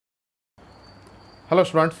Hello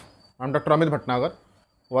students, I am Dr. Amit Bhatnagar,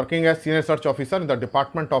 working as Senior Research Officer in the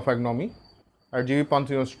Department of Agronomy at GV Pant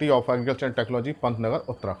University of Agriculture and Technology, Pantnagar,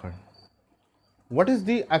 Uttarakhand. What is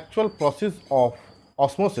the actual process of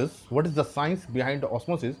osmosis? What is the science behind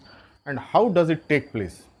osmosis and how does it take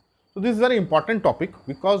place? So this is a very important topic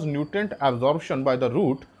because nutrient absorption by the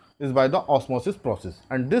root is by the osmosis process,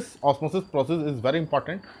 and this osmosis process is very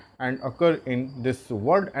important and occur in this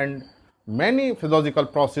world, and many physiological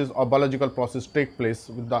process or biological process take place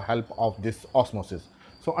with the help of this osmosis.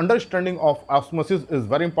 So understanding of osmosis is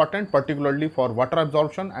very important, particularly for water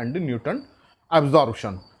absorption and the nutrient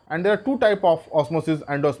absorption. And there are two types of osmosis,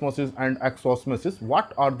 endosmosis and exosmosis.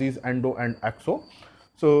 What are these endo and exo?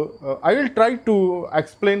 So I will try to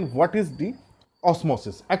explain what is the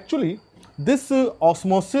osmosis. Actually, this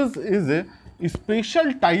osmosis is a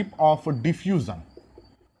special type of diffusion.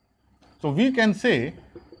 So we can say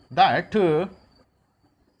that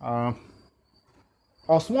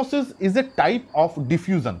osmosis is a type of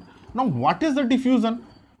diffusion. Now, what is the diffusion?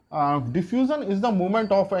 Diffusion is the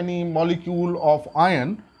movement of any molecule of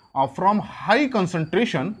ion from high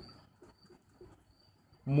concentration,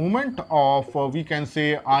 movement of we can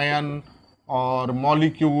say ion or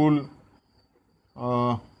molecule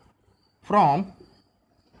from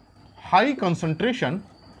high concentration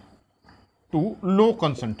to low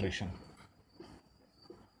concentration.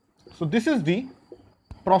 So this is the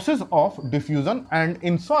process of diffusion, and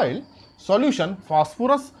in soil solution,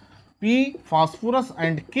 phosphorus, P, phosphorus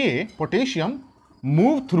and K, potassium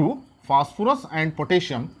move through phosphorus and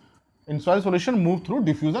potassium in soil solution move through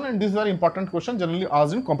diffusion, and this is a very important question generally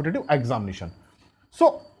asked in competitive examination.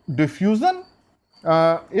 So diffusion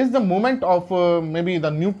is the movement of maybe the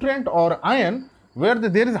nutrient or ion where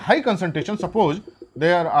there is a high concentration. Suppose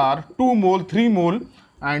there are 2 mole, 3 mole,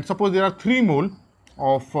 and suppose there are 3 mole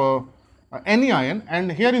of any ion,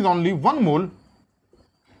 and here is only 1 mole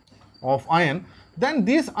of ion. Then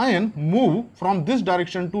this ion move from this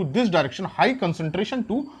direction to this direction, high concentration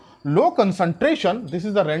to low concentration. This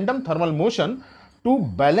is the random thermal motion to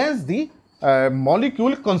balance the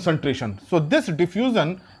molecule concentration. So this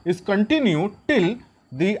diffusion is continued till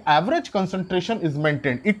the average concentration is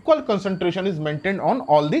maintained, equal concentration is maintained on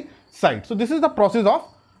all the sides. So this is the process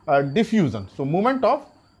of diffusion. So movement of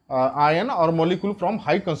ion or molecule from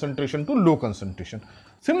high concentration to low concentration.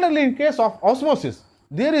 Similarly, in case of osmosis,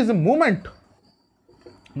 there is a movement,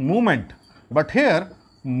 but here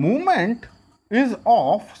movement is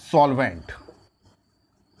of solvent.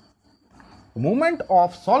 Movement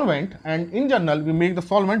of solvent, and in general we make the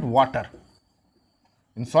solvent water.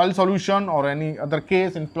 In soil solution or any other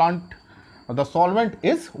case in plant, the solvent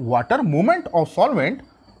is water. Movement of solvent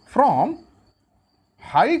from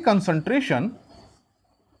high concentration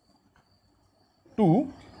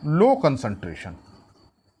to low concentration.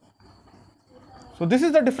 So this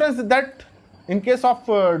is the difference, that in case of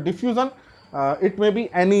diffusion it may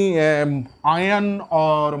be any ion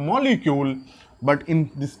or molecule, but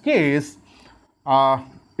in this case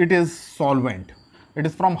it is solvent. It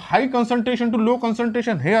is from high concentration to low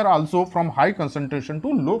concentration, here also from high concentration to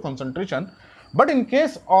low concentration. But in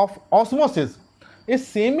case of osmosis, a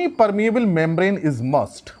semi-permeable membrane is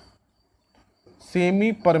must.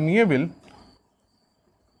 Semi-permeable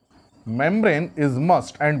membrane is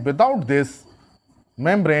must, and without this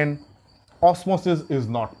membrane osmosis is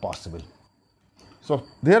not possible. So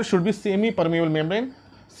there should be semi-permeable membrane.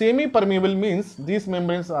 Semi-permeable means these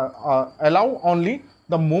membranes allow only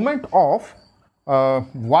the movement of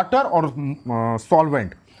water or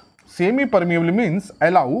solvent. Semi-permeable means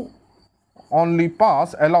allow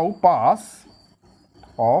pass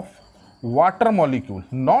of water molecule,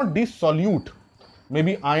 not the solute,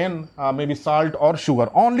 maybe iron, maybe salt or sugar,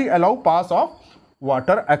 only allow pass of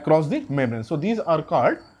water across the membrane. So these are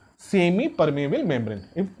called semi-permeable membrane.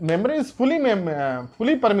 If membrane is fully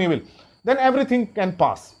permeable, then everything can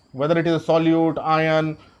pass, whether it is a solute,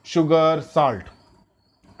 iron, sugar, salt.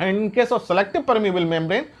 And in case of selective permeable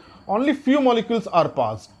membrane, only few molecules are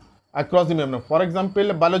passed across the membrane. For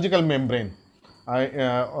example, biological membrane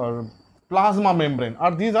or plasma membrane,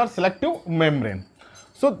 or these are selective membrane.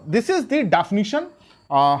 So this is the definition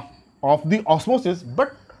of the osmosis.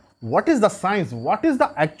 But what is the science? What is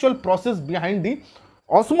the actual process behind the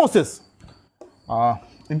osmosis?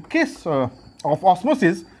 In case of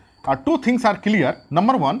osmosis, two things are clear.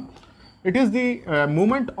 Number one, it is the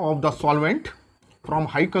movement of the solvent from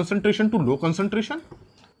high concentration to low concentration.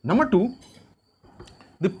 Number two,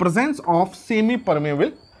 the presence of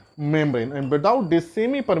semi-permeable membrane, and without this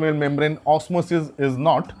semi-permeable membrane, osmosis is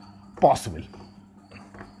not possible.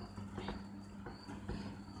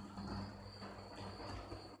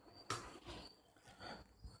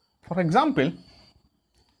 For example,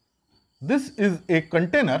 this is a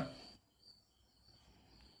container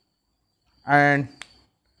and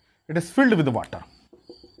it is filled with water.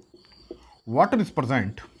 Water is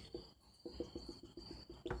present.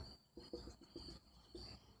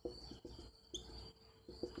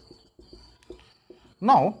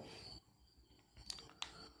 Now,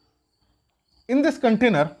 in this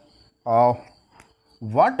container,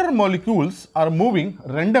 water molecules are moving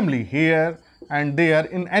randomly here and there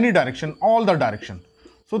in any direction, all the direction.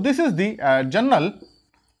 So, this is the general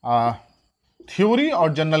theory or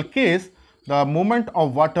general case. The movement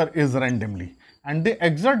of water is randomly and they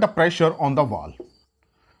exert the pressure on the wall,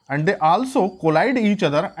 and they also collide each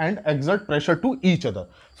other and exert pressure to each other.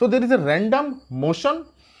 So, there is a random motion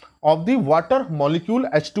of the water molecule,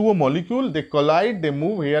 H2O molecule. They collide, they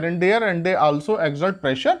move here and there, and they also exert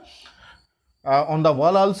pressure on the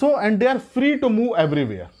wall also, and they are free to move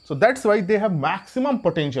everywhere. So that's why they have maximum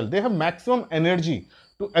potential, they have maximum energy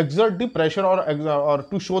to exert the pressure or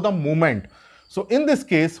to show the movement. So in this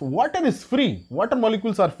case, water is free, water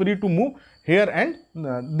molecules are free to move here and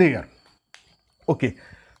there. Okay,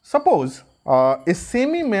 suppose a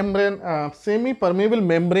semi-permeable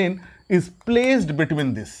membrane is placed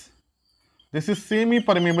between this. This is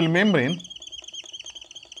semi-permeable membrane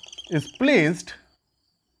is placed.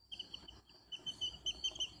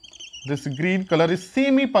 This green color is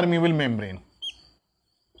semi-permeable membrane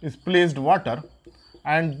is placed water,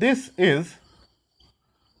 and this is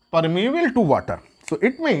permeable to water. So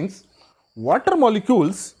it means water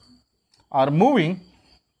molecules are moving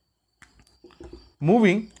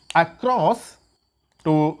across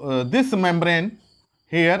to this membrane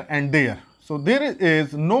here and there. So there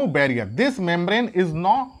is no barrier. This membrane is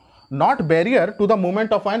not barrier to the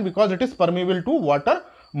movement of ion because it is permeable to water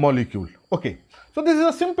molecule. Okay. So this is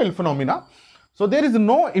a simple phenomena. So there is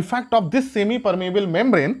no effect of this semi-permeable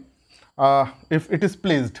membrane if it is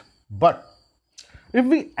placed. But if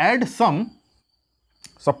we add some,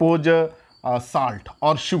 suppose salt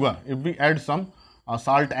or sugar, if we add some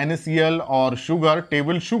salt NaCl or sugar,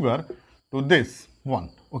 table sugar to this one.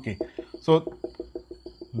 Okay. So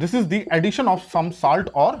this is the addition of some salt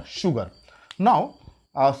or sugar. Now,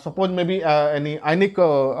 suppose maybe any ionic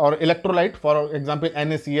or electrolyte, for example,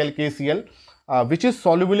 NaCl, KCl, which is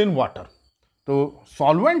soluble in water. So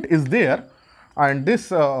solvent is there, and this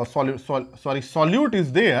solute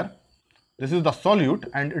is there. This is the solute,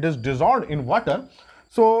 and it is dissolved in water.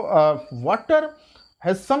 So water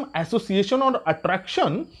has some association or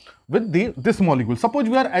attraction with this molecule. Suppose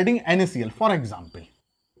we are adding NaCl, for example.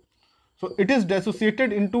 So it is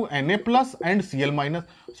dissociated into Na plus and Cl minus.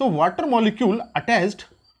 So water molecule attached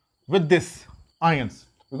with this ions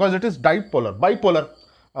because it is bipolar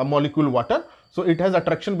molecule water. So it has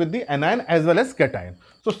attraction with the anion as well as cation.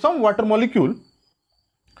 So some water molecule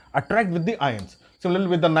attract with the ions. Similarly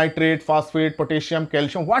with the nitrate, phosphate, potassium,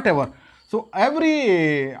 calcium, whatever. So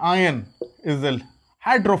every ion is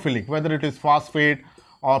hydrophilic, whether it is phosphate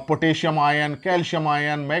or potassium ion, calcium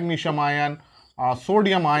ion, magnesium ion,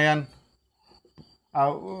 sodium ion,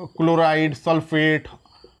 chloride, sulfate,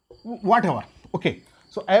 whatever. Okay.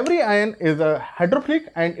 So every ion is hydrophilic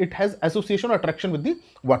and it has association or attraction with the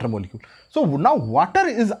water molecule. So now water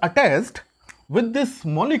is attached with this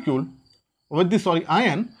molecule, with this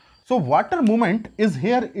ion. So water movement is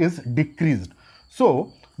decreased.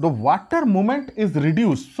 So the water movement is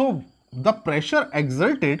reduced. So the pressure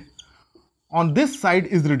exerted on this side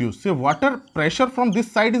is reduced. So water pressure from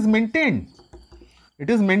this side is maintained. It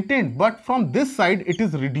is maintained, but from this side it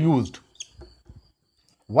is reduced.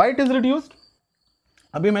 Why it is reduced?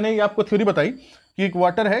 अभी मैंने ये आपको theory बताई कि एक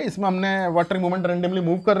water है, इसमें हमने वाटर मूवमेंट रैंडमली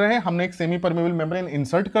मूव कर रहे हैं, हमने एक सेमी परमेबल मेम्ब्रेन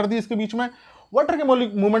इंसर्ट कर दी इसके बीच में. वाटर के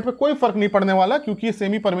मूवमेंट पे कोई फर्क नहीं पड़ने वाला क्योंकि ये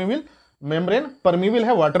सेमी परमेबल मेम्ब्रेन परमेबल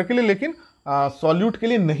है वाटर के लिए, लेकिन सॉल्यूट के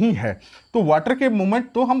लिए नहीं है. तो वाटर के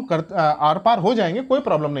मूवमेंट तो हम आर पार हो जाएंगे, कोई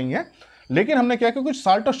प्रॉब्लम नहीं है. लेकिन हमने क्या किया, कुछ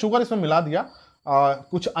साल्ट और शुगर इसमें मिला दिया,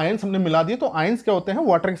 कुछ आयंस हमने मिला दिए. तो आयंस क्या होते हैं,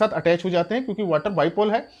 वाटर के साथ अटैच हो जाते हैं क्योंकि वाटर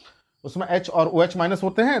बाइपोल है, उसमें H और OH माइनस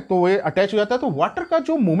होते हैं, तो ये अटैच हो जाता है. तो वाटर का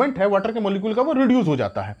जो मूवमेंट है वाटर के मॉलिक्यूल का वो रिड्यूस हो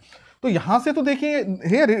जाता है. तो यहां से तो देखिए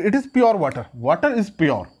here it is pure water, water is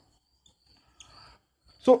pure.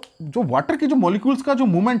 सो जो वाटर के जो मॉलिक्यूल्स का जो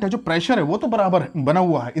मूवमेंट है, जो प्रेशर है, वो तो बराबर बना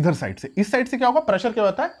हुआ है इधर साइड से. इस साइड से क्या होगा, प्रेशर क्या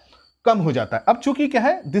होता है, कम हो जाता है. अब चूंकि क्या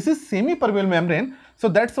है, this is semi permeable membrane, so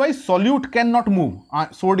that's why solute can not move,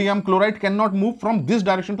 sodium chloride can not move from this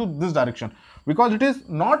direction to this direction because it is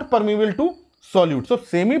not permeable to solute. So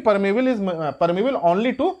semi permeable is permeable only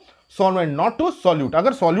to solvent, not to solute.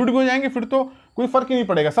 अगर solute भी हो जाएंगे फिर तो कोई फर्क ही नहीं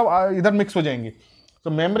पड़ेगा, सब इधर मिक्स हो जाएंगे.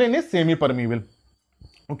 So membrane is semi permeable.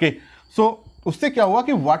 Okay. So उससे क्या हुआ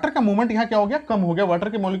कि वाटर का मूवमेंट यहां क्या हो गया, कम हो गया। वाटर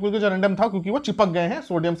के मॉलिक्यूल जो रैंडम था क्योंकि वो चिपक गए हैं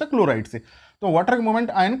सोडियम से क्लोराइड से, तो वाटर का मूवमेंट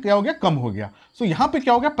आयन क्या हो गया, कम हो गया। सो यहां पे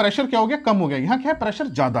क्या हो गया, प्रेशर क्या हो गया, कम हो गया। यहां क्या है, प्रेशर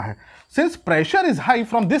ज्यादा है। Since pressure is high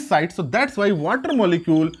from this side, so that's why water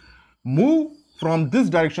molecule move from this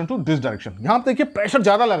direction to this direction. यहां पे देखिए प्रेशर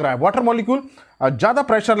ज्यादा लग रहा है, वाटर मॉलिक्यूल ज्यादा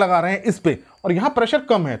प्रेशर लगा रहे हैं इस पे, और यहां प्रेशर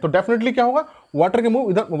कम है, तो डेफिनेटली क्या होगा, वाटर के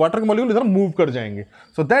मॉलिक्यूल इधर मूव कर जाएंगे।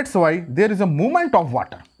 So that's why there is a movement of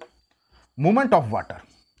water, movement of water.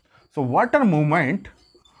 So water movement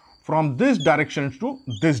from this direction to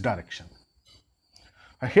this direction.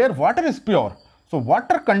 Here water is pure, so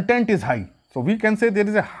water content is high. So we can say there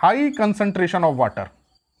is a high concentration of water.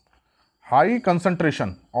 High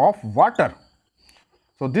concentration of water.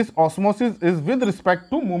 So this osmosis is with respect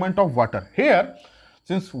to movement of water. Here,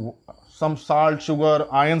 since some salt, sugar,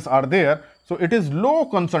 ions are there, so it is low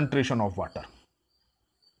concentration of water.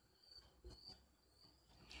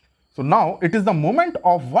 So now it is the movement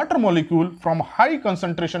of water molecule from high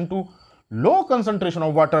concentration to low concentration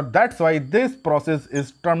of water. That's why this process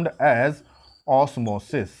is termed as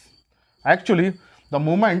osmosis. Actually, the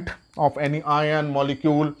movement of any ion,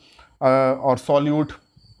 molecule or solute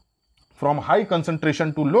from high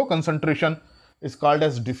concentration to low concentration is called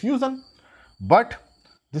as diffusion. But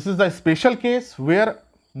this is the special case where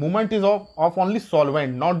movement is of only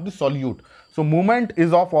solvent, not the solute. So movement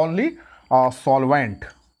is of only solvent,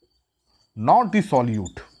 not the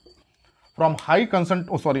solute, from high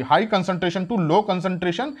concentration to low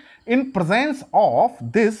concentration in presence of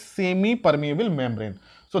this semi-permeable membrane.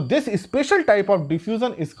 So this special type of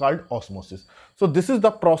diffusion is called osmosis. So this is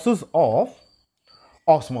the process of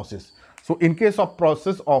osmosis. So in case of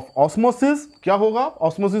process of osmosis, क्या होगा,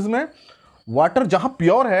 osmosis में water जहां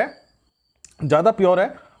pure है, ज्यादा pure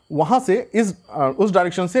है, वहां से उस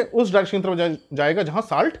डायरेक्शन से उस डायरेक्शन की तरफ जाएगा जहां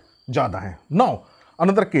साल्ट ज्यादा है. Now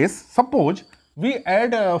another case, suppose we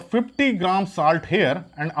add 50 gram salt here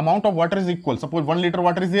and amount of water is equal. Suppose 1 liter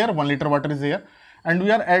water is here, 1 liter water is here, and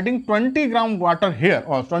we are adding 20 gram water here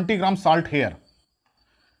or 20 gram salt here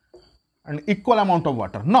and equal amount of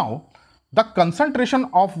water. Now the concentration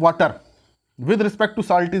of water with respect to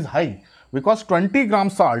salt is high because 20 gram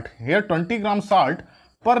salt here, 20 gram salt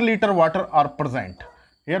per liter water are present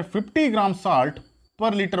here, 50 gram salt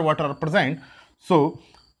per liter water are present. So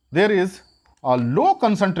there is a low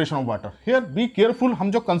concentration of water here. Be careful,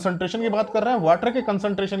 हम जो concentration की बात कर रहे हैं water के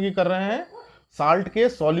concentration की कर रहे हैं, salt के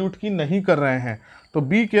solute की नहीं कर रहे हैं. तो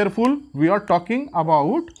be careful, we are talking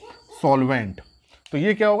about solvent. तो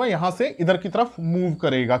ये क्या होगा, यहां से इधर की तरफ मूव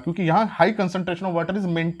करेगा क्योंकि यहां high concentration of water is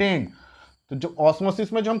maintained. तो जो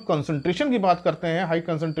ऑस्मोसिस में जो हम कंसंट्रेशन की बात करते हैं, हाई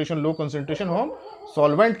कंसंट्रेशन, लो कंसंट्रेशन, हम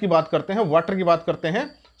सॉल्वेंट की बात करते हैं, वाटर की बात करते हैं,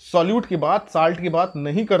 सॉल्यूट की बात, साल्ट की बात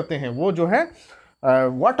नहीं करते हैं. वो जो है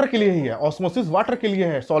वाटर के लिए ही है, ऑस्मोसिस वाटर के लिए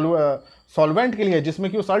है, सॉल्वेंट के लिए है जिसमें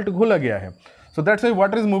कि वो साल्ट घुला गया है. So that's why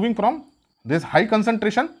water is moving from this high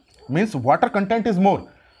concentration, means water content is more,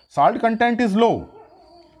 salt content is low,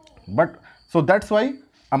 but so that's why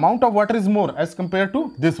amount of water is more as compared to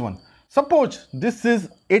this one. Suppose this is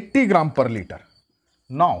 80 gram per liter.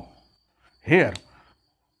 Now here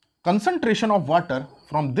concentration of water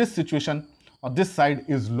from this situation or this side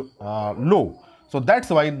is low. So that's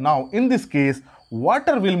why now in this case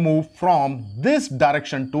water will move from this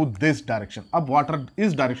direction to this direction. अब water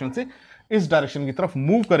इस direction से इस direction की तरफ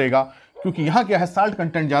move करेगा क्योंकि यहाँ क्या है, salt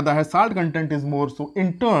content ज़्यादा है, salt content is more, so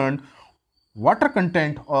in turn water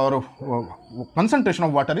content or concentration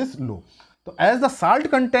of water is low. So as the salt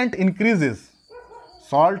content increases,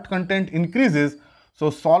 so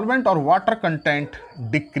solvent or water content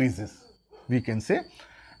decreases, we can say.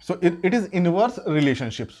 So it is inverse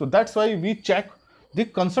relationship. So that's why we check the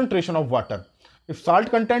concentration of water. If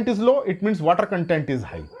salt content is low, it means water content is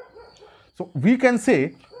high. So we can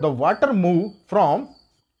say the water move from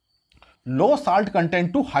low salt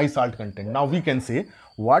content to high salt content. Now we can say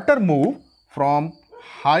water move from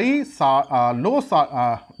low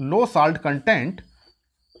salt content,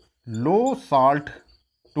 low salt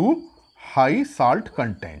to high salt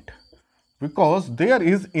content, because there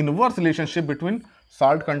is inverse relationship between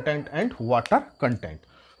salt content and water content.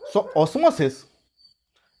 So osmosis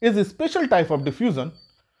is a special type of diffusion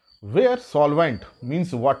where solvent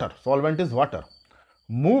means water, solvent is water,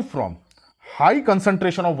 move from high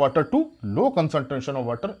concentration of water to low concentration of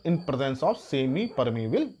water in presence of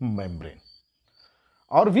semi-permeable membrane.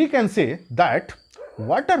 Or we can say that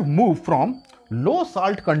water move from low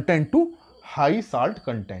salt content to high salt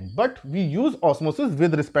content, but we use osmosis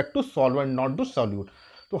with respect to solvent, not to solute.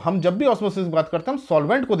 तो हम जब भी osmosis की बात करते हैं हम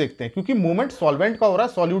solvent को देखते हैं क्योंकि मूवमेंट सॉल्वेंट का हो रहा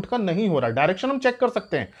है, सॉल्यूट का नहीं हो रहा है. डायरेक्शन हम चेक कर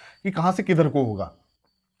सकते हैं कि कहां से किधर को होगा.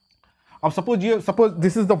 अब suppose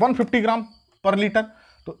this is the 150 gram per liter.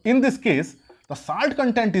 So in this case, the salt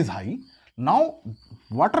content is high. Now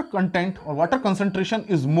water content or water concentration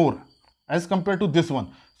is more as compared to this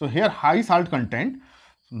one. So here high salt content,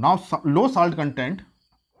 now low salt content.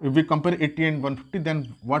 If we compare 80 and 150,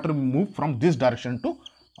 then water will move from this direction to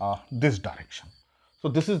this direction. So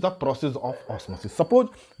this is the process of osmosis. Suppose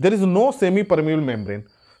there is no semi permeable membrane,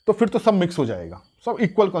 तो फिर तो सब mix हो जाएगा, सब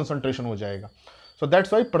equal concentration हो जाएगा. So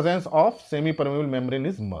that's why presence of semi permeable membrane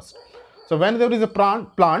is must. So when there is a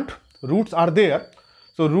plant, roots are there,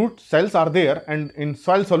 so root cells are there, and in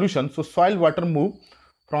soil solution, so soil water move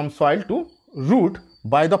from soil to root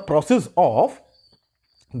by the process of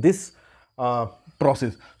this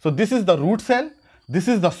process. So this is the root cell, this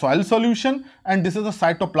is the soil solution, and this is the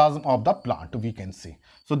cytoplasm of the plant, we can see.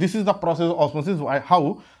 So this is the process of osmosis,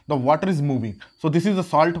 how the water is moving. So this is the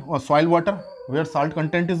soil water where salt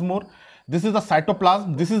content is more. This is the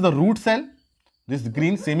cytoplasm, this is the root cell, this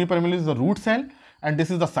green semi-permeable is the root cell, and this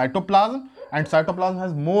is the cytoplasm, and cytoplasm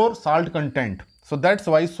has more salt content. So that's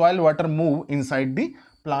why soil water move inside the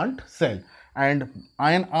plant cell, and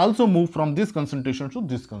ion also move from this concentration to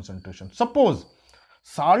this concentration. Suppose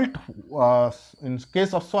salt, in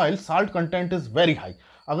case of soil, salt content is very high.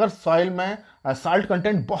 अगर soil में salt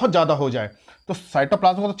content बहुत ज़्यादा हो जाए तो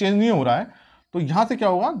cytoplasm का तो change नहीं हो रहा है, तो यहाँ से क्या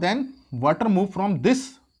होगा, then water move from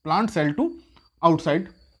this plant cell to outside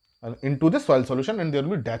into the soil solution, and there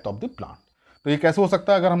will be death of the plant. तो ये कैसे हो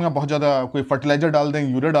सकता है, अगर हम यहाँ बहुत ज़्यादा कोई फर्टिलाइजर डाल दें,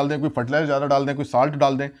 यूरिया डाल दें, कोई फर्टिलाइजर ज़्यादा डाल दें, कोई साल्ट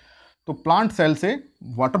डाल दें, तो प्लांट सेल से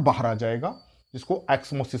वाटर बाहर आ जाएगा, जिसको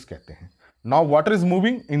एक्समोसिस कहते हैं. Now water is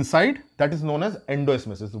moving inside, that is known as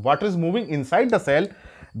endoosmosis. Water is moving inside the cell,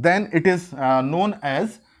 then it is known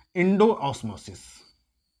as endoosmosis.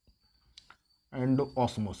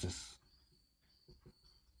 Endoosmosis.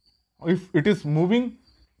 If it is moving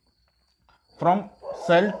from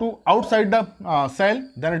cell to outside the cell,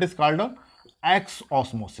 then it is called a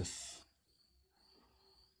exosmosis.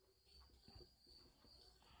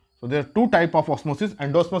 So there are two types of osmosis.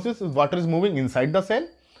 Endoosmosis is water is moving inside the cell.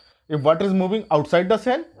 If water is moving outside the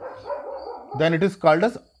cell, then it is called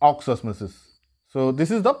as oxosmosis. So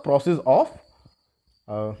this is the process of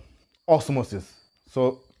osmosis.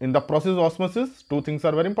 So in the process of osmosis, two things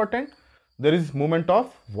are very important. There is movement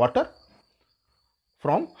of water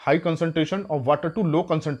from high concentration of water to low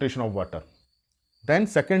concentration of water. Then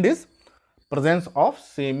second is presence of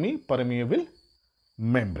semi-permeable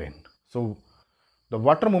membrane. So the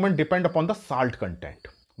water movement depend upon the salt content,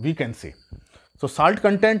 we can say. So salt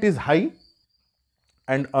content is high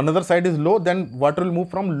and another side is low, then water will move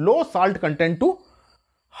from low salt content to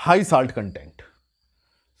high salt content.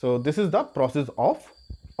 So this is the process of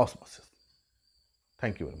osmosis.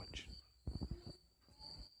 Thank you very much.